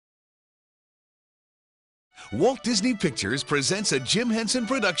Walt Disney Pictures presents a Jim Henson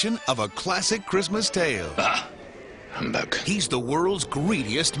production of A Classic Christmas Tale. Humbug. He's the world's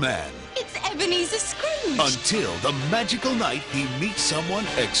greediest man. It's Ebenezer Scrooge. Until the magical night he meets someone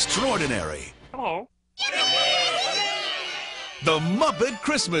extraordinary. Hello. The Muppet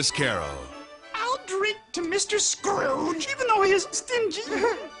Christmas Carol. I'll drink to Mr. Scrooge, even though he is stingy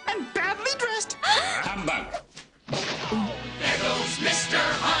and badly dressed. Humbug. There goes Mr.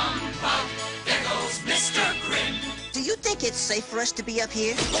 Humbug. There goes Mr. Grin. Do you think it's safe for us to be up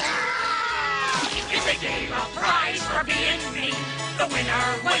here? If they gave a prize for being mean, the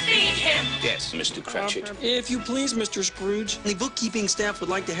winner would be him. Yes, Mr. Cratchit. If you please, Mr. Scrooge, the bookkeeping staff would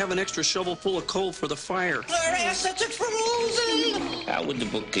like to have an extra shovel full of coal for the fire. How would the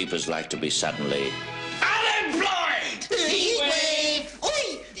bookkeepers like to be suddenly Unemployed! Heat wave!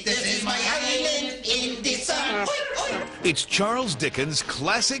 Oi! This is my island in the sun. Oi, oi. It's Charles Dickens'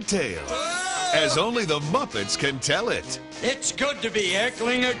 classic tale, as only the Muppets can tell it. It's good to be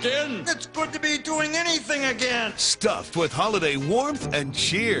heckling again. It's good to be doing anything again. Stuffed with holiday warmth and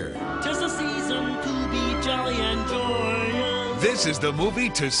cheer. 'Tis a season to be jolly and joyous. This is the movie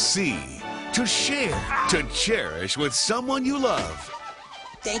to see, to share, to cherish with someone you love.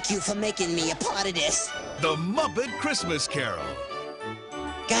 Thank you for making me a part of this. The Muppet Christmas Carol.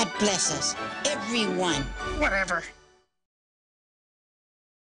 God bless us, everyone. Whatever.